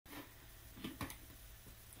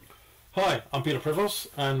Hi, I'm Peter Prevost,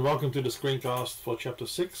 and welcome to the screencast for Chapter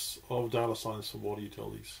 6 of Data Science for Water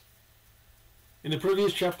Utilities. In the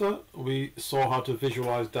previous chapter, we saw how to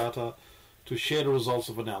visualize data to share the results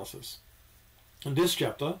of analysis. In this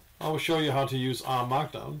chapter, I will show you how to use R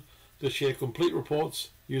Markdown to share complete reports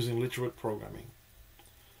using literate programming.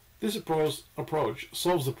 This approach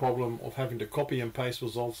solves the problem of having to copy and paste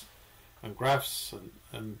results and graphs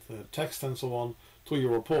and text and so on to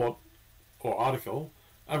your report or article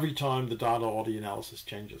every time the data or the analysis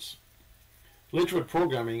changes. Literate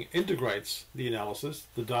programming integrates the analysis,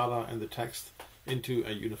 the data and the text into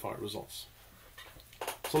a unified results.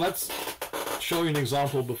 So let's show you an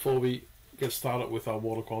example before we get started with our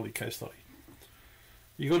water quality case study.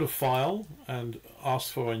 You go to File and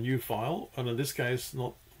ask for a new file, and in this case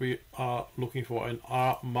we are looking for an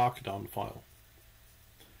R Markdown file.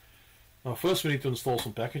 Now first we need to install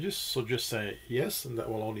some packages, so just say yes, and that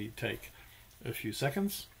will only take a few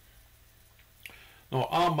seconds. Now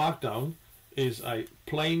R Markdown is a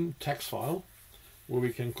plain text file where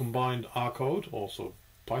we can combine R code, also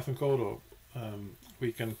Python code, or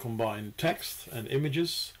we can combine text and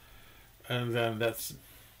images, and then that's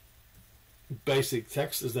basic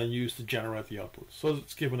text is then used to generate the output. So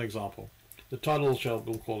let's give an example. The title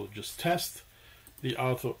we'll call it just test. The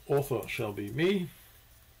author shall be me.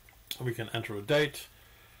 We can enter a date,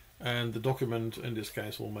 and the document in this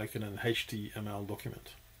case will make it an HTML document.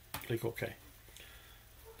 Click OK.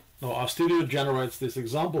 Now RStudio generates this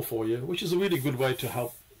example for you, which is a really good way to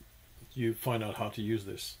help you find out how to use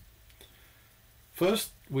this.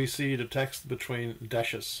 First, we see the text between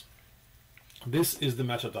dashes. This is the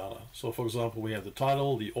metadata. So for example, we have the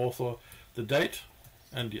title, the author, the date,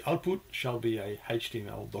 and the output shall be a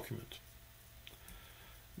HTML document.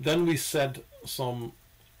 Then we set some,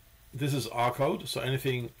 this is R code, so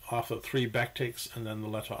anything after 3 backticks and then the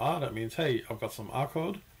letter R, that means, hey, I've got some R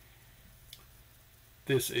code.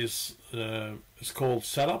 This is it's called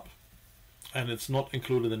setup, and it's not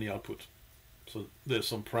included in the output. So there's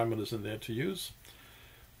some parameters in there to use.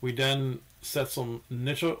 We then set some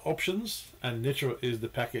knitter options, and knitter is the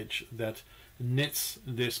package that knits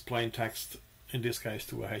this plain text, in this case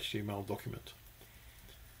to a HTML document.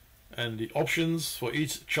 And the options for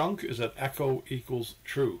each chunk is that echo equals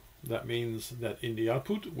true. That means that in the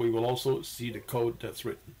output we will also see the code that's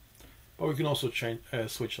written, but we can also change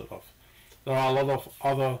switch that off. There are a lot of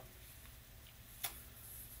other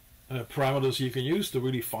parameters you can use to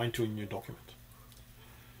really fine-tune your document.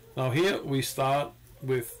 Now here we start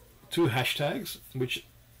with 2 hashtags, which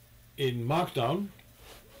in Markdown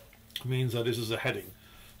means that this is a heading.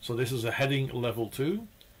 So this is a heading level 2.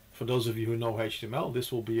 For those of you who know HTML,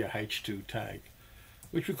 this will be a H2 tag,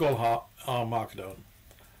 which we call R Markdown.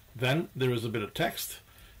 Then there is a bit of text,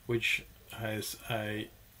 which has a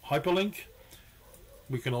hyperlink.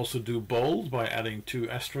 We can also do bold by adding 2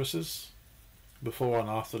 asterisks before and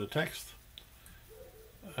after the text.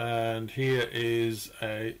 And here is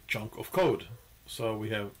a chunk of code. So we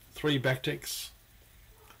have 3 backticks,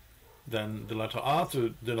 then the letter R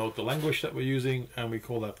to denote the language that we're using, and we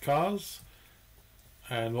call that cars.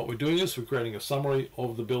 And what we're doing is we're creating a summary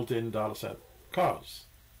of the built-in dataset cars.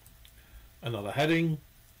 Another heading,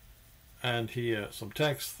 and here some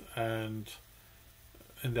text, and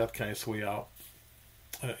in that case we are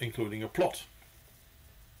including a plot.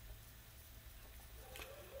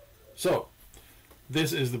 So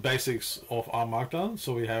this is the basics of R Markdown.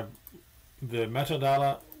 So we have the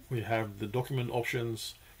metadata, we have the document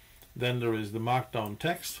options, then there is the Markdown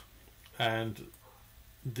text, and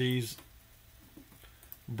these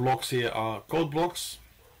blocks here are code blocks,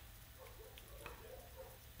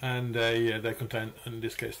 and they contain, in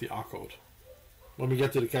this case, the R code. When we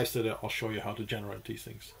get to the case study, I'll show you how to generate these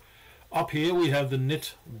things. Up here we have the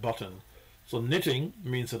knit button. So knitting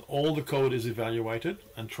means that all the code is evaluated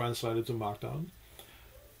and translated to Markdown.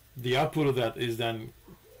 The output of that is then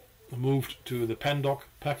moved to the PenDoc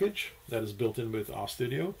package that is built in with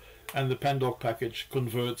RStudio, and the PenDoc package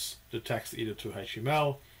converts the text either to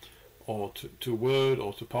HTML or to Word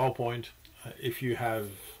or to PowerPoint. If you have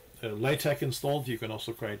LaTeX installed, you can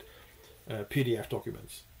also create PDF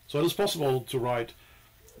documents. So it is possible to write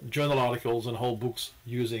journal articles and whole books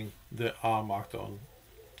using the R Markdown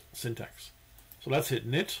syntax. So let's hit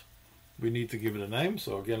knit. We need to give it a name,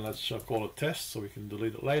 so again let's call it test so we can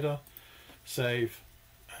delete it later. Save,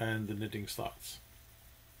 and the knitting starts.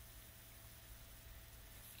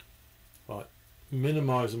 Right,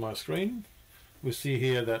 minimizing my screen, we see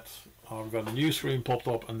here that I've got a new screen popped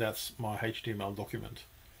up, and that's my HTML document.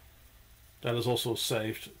 That is also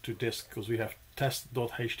saved to disk because we have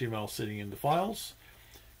test.html sitting in the files.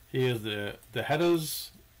 Here's the headers,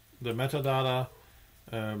 the metadata,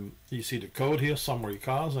 You see the code here, summary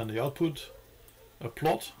cars, and the output, a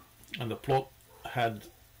plot, and the plot had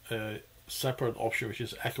a separate option which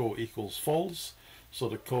is echo equals false, so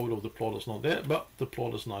the code of the plot is not there, but the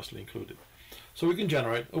plot is nicely included. So we can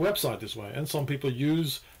generate a website this way, and some people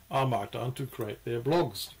use R Markdown to create their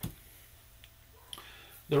blogs.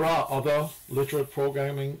 There are other literate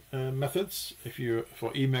programming methods.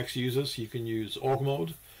 For Emacs users, you can use org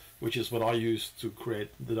mode, which is what I use to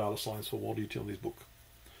create the Data Science for Water Utilities book.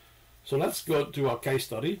 So let's go to our case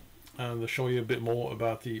study and show you a bit more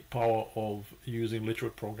about the power of using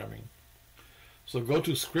literate programming. So go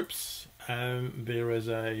to scripts, and there is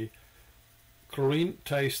a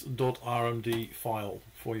chlorine-taste.rmd file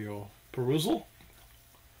for your perusal.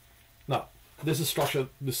 Now, this is structured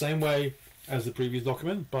the same way as the previous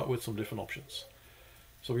document, but with some different options.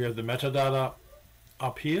 So we have the metadata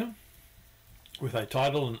up here with a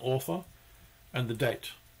title, an author, and the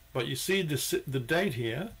date. But you see the date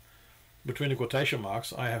here, between the quotation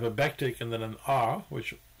marks, I have a backtick and then an R,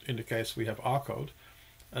 which indicates we have R code,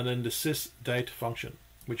 and then the sysdate function,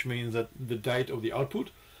 which means that the date of the output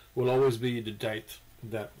will always be the date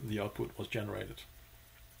that the output was generated.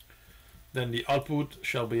 Then the output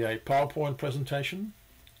shall be a PowerPoint presentation,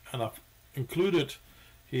 and I've included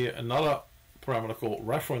here another parameter called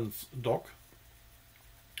reference doc,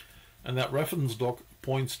 and that reference doc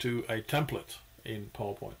points to a template in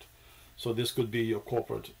PowerPoint. So this could be your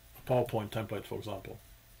corporate PowerPoint template, for example.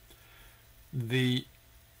 The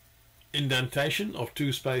indentation of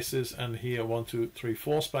 2 spaces and here 1, 2, 3,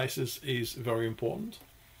 4 spaces is very important.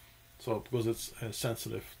 So because it's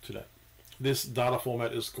sensitive to that. This data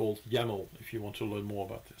format is called YAML if you want to learn more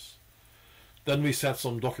about this. Then we set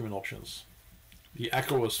some document options. The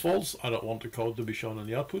echo is false. I don't want the code to be shown in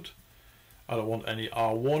the output. I don't want any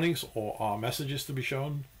R warnings or R messages to be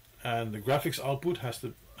shown. And the graphics output has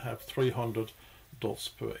to have 300 dots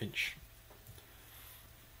per inch.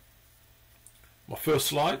 My first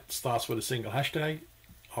slide starts with a single hashtag.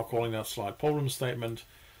 I'm calling that slide problem statement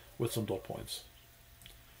with some dot points.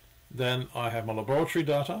 Then I have my laboratory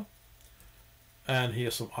data, and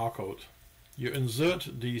here's some R code. You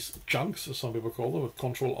insert these chunks, as some people call them, with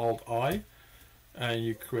Ctrl-Alt-I, and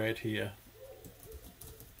you create here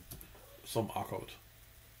some R code,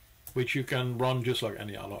 which you can run just like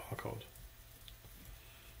any other R code.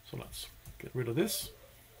 So let's get rid of this.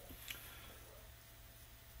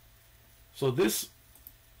 So this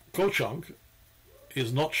code chunk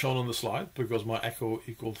is not shown on the slide because my echo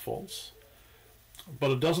equaled false.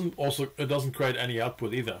 But it doesn't create any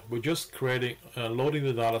output either. We're just creating, loading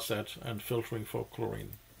the data set and filtering for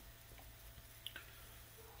chlorine.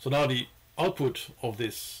 So now the output of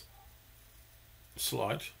this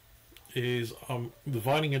slide is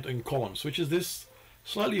dividing it in columns, which is this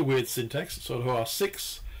slightly weird syntax. So there are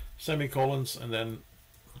 6 semicolons and then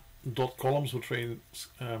dot columns between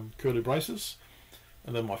curly braces,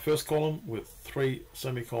 and then my first column with 3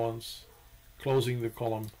 semicolons, closing the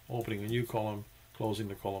column, opening a new column, closing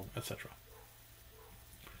the column, etc.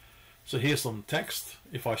 So here's some text.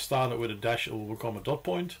 If I start it with a dash, it will become a dot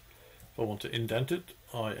point. If I want to indent it,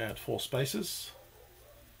 I add 4 spaces.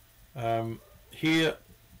 Here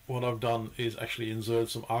what I've done is actually insert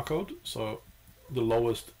some R code, so the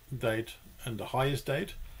lowest date and the highest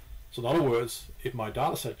date. So in other words, if my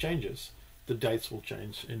data set changes, the dates will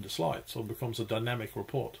change in the slide, so it becomes a dynamic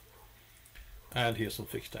report. And here's some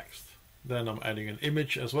fixed text. Then I'm adding an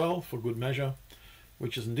image as well for good measure,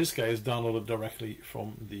 which is in this case downloaded directly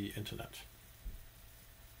from the internet.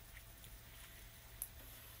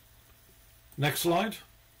 Next slide.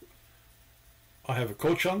 I have a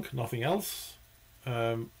code chunk, nothing else,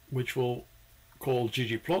 which we'll call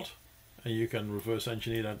ggplot, and you can reverse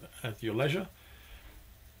engineer that at your leisure.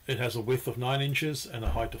 It has a width of 9 inches and a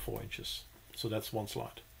height of 4 inches. So that's one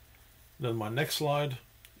slide. Then my next slide,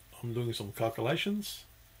 I'm doing some calculations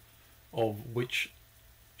of which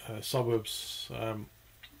suburbs,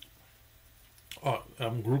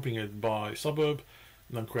 I'm grouping it by suburb,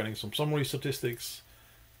 and I'm creating some summary statistics,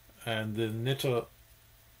 and the knitter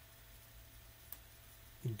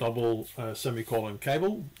double semicolon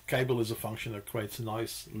cable. Cable is a function that creates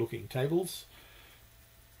nice looking tables.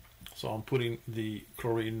 So I'm putting the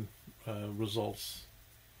chlorine results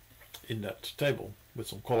in that table with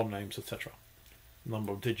some column names, etc.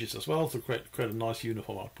 Number of digits as well to create a nice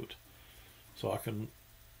uniform output. So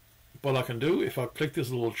what I can do, if I click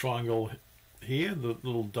this little triangle here, the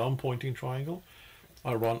little down pointing triangle,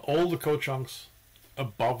 I run all the code chunks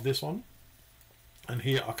above this one, and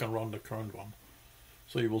here I can run the current one.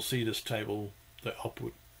 So you will see this table, the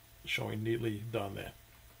output showing neatly down there.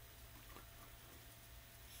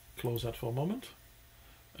 Close that for a moment.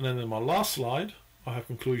 And then in my last slide, I have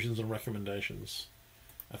conclusions and recommendations,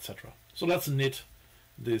 etc. So let's knit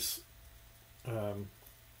this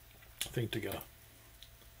thing together.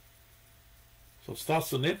 So it starts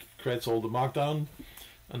to knit, creates all the markdown,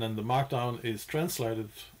 and then the markdown is translated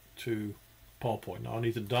to PowerPoint. Now I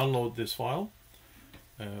need to download this file.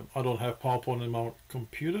 I don't have PowerPoint in my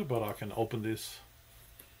computer, but I can open this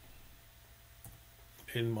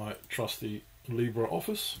in my trusty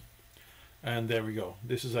LibreOffice. And there we go.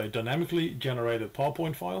 This is a dynamically generated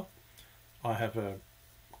PowerPoint file. I have a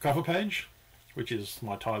cover page, which is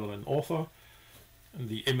my title and author, and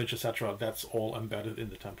the image, etc. That's all embedded in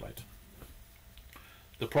the template.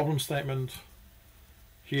 The problem statement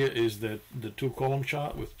here is that the 2-column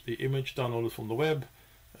chart with the image downloaded from the web,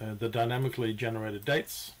 the dynamically generated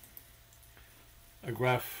dates, a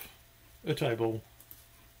graph, a table,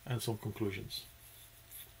 and some conclusions.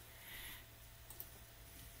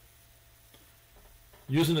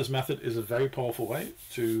 Using this method is a very powerful way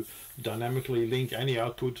to dynamically link any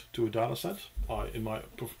output to a dataset. I, in my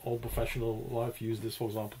whole professional life, use this, for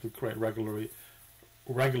example, to create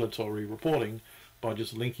regulatory reporting by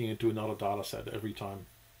just linking it to another dataset every time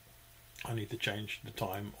I need to change the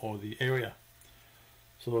time or the area.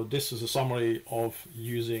 So this is a summary of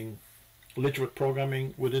using literate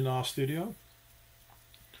programming within RStudio.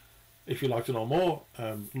 If you'd like to know more,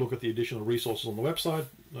 look at the additional resources on the website.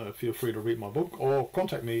 Feel free to read my book or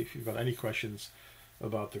contact me if you've got any questions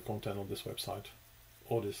about the content on this website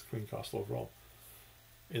or this screencast overall.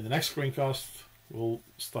 In the next screencast, we'll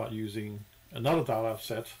start using another data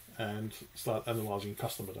set and start analyzing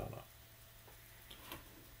customer data.